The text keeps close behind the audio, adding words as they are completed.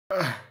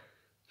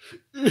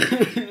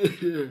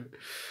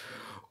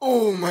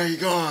Oh my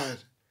god.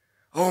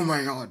 Oh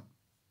my god.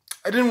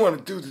 I didn't want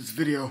to do this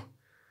video,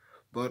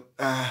 but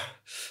I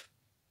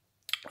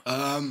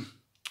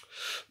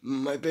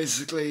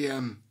basically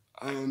oh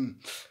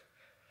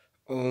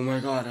my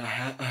god,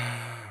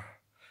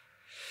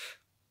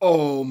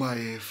 oh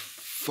my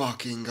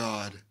fucking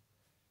god.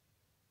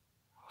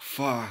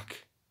 Fuck.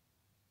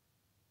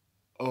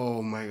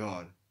 Oh my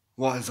god.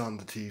 What is on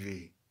the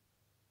TV?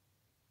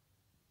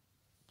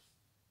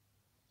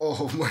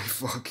 Oh my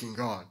fucking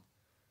god.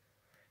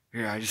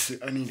 Here, I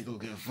need to go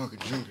get a fucking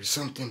drink or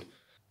something.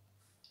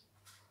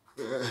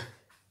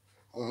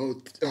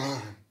 Oh,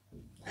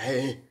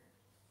 hey.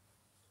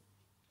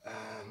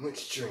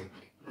 Which drink?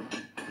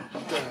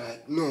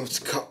 No, it's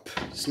a cup.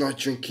 It's not a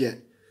drink yet.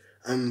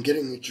 I'm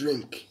getting a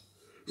drink.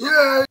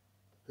 Yeah!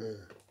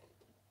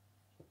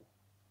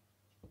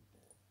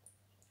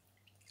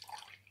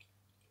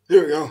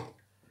 Here we go.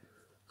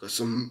 Got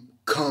some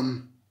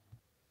cum.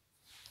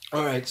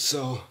 Alright,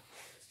 so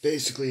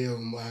basically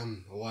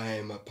why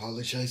I'm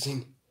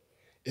apologizing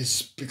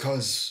is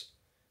because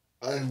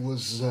I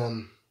was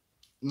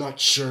not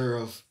sure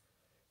of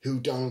who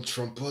Donald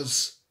Trump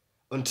was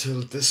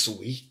until this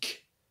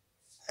week,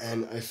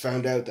 and I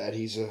found out that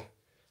he's a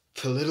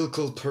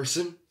political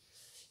person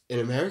in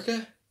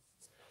America,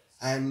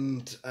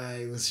 and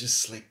I was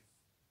just like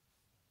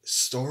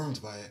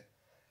stormed by it.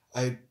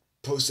 I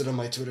posted on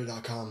my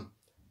twitter.com,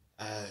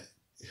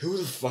 who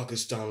the fuck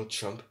is Donald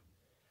Trump?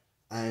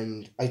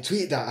 And I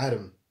tweeted that at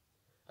him.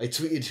 I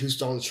tweeted who's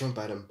Donald Trump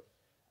at him,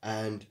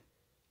 and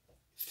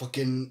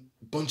fucking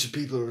bunch of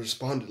people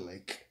responded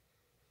like,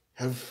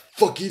 how the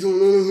fuck you don't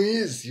know who he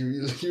is?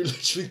 You're literally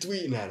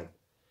tweeting at him.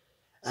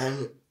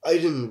 And I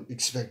didn't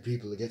expect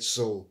people to get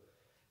so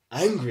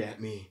angry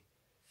at me.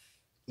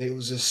 It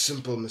was a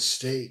simple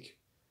mistake.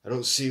 I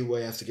don't see why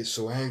I have to get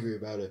so angry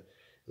about it.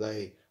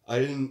 Like, I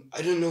didn't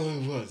know who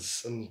he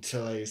was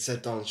until I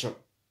said Donald Trump.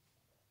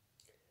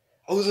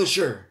 I wasn't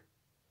sure.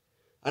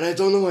 And I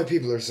don't know why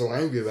people are so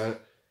angry about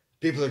it.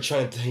 People are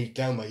trying to take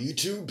down my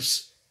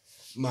YouTubes,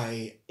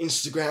 my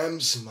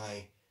Instagrams,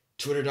 my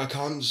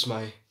Twitter.coms,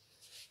 my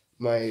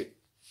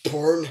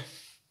porn.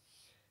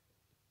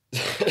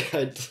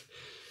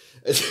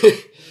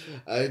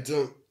 I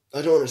don't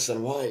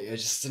understand why. I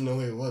just didn't know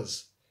who it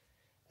was.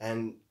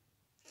 And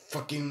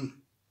fucking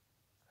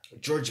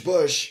George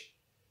Bush,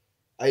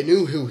 I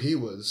knew who he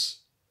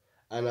was,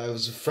 and I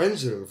was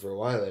friends with him for a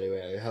while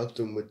anyway. I helped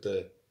him with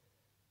the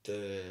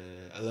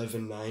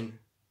 11/9.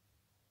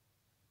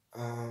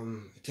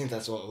 I think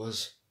that's what it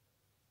was.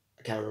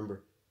 I can't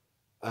remember.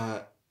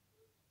 That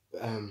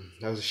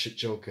was a shit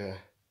joke.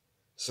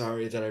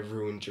 Sorry that I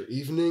ruined your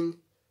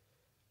evening.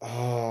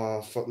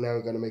 Fuck, now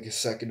I'm gonna make a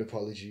second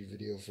apology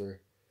video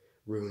for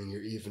ruining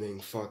your evening.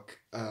 Fuck.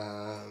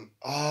 How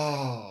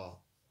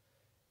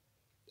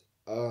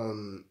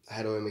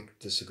do I make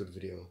this a good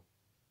video?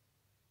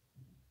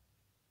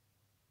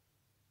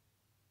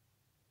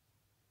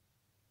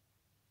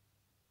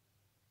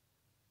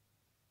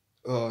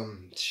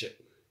 Shit.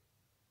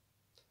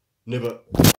 Nibba.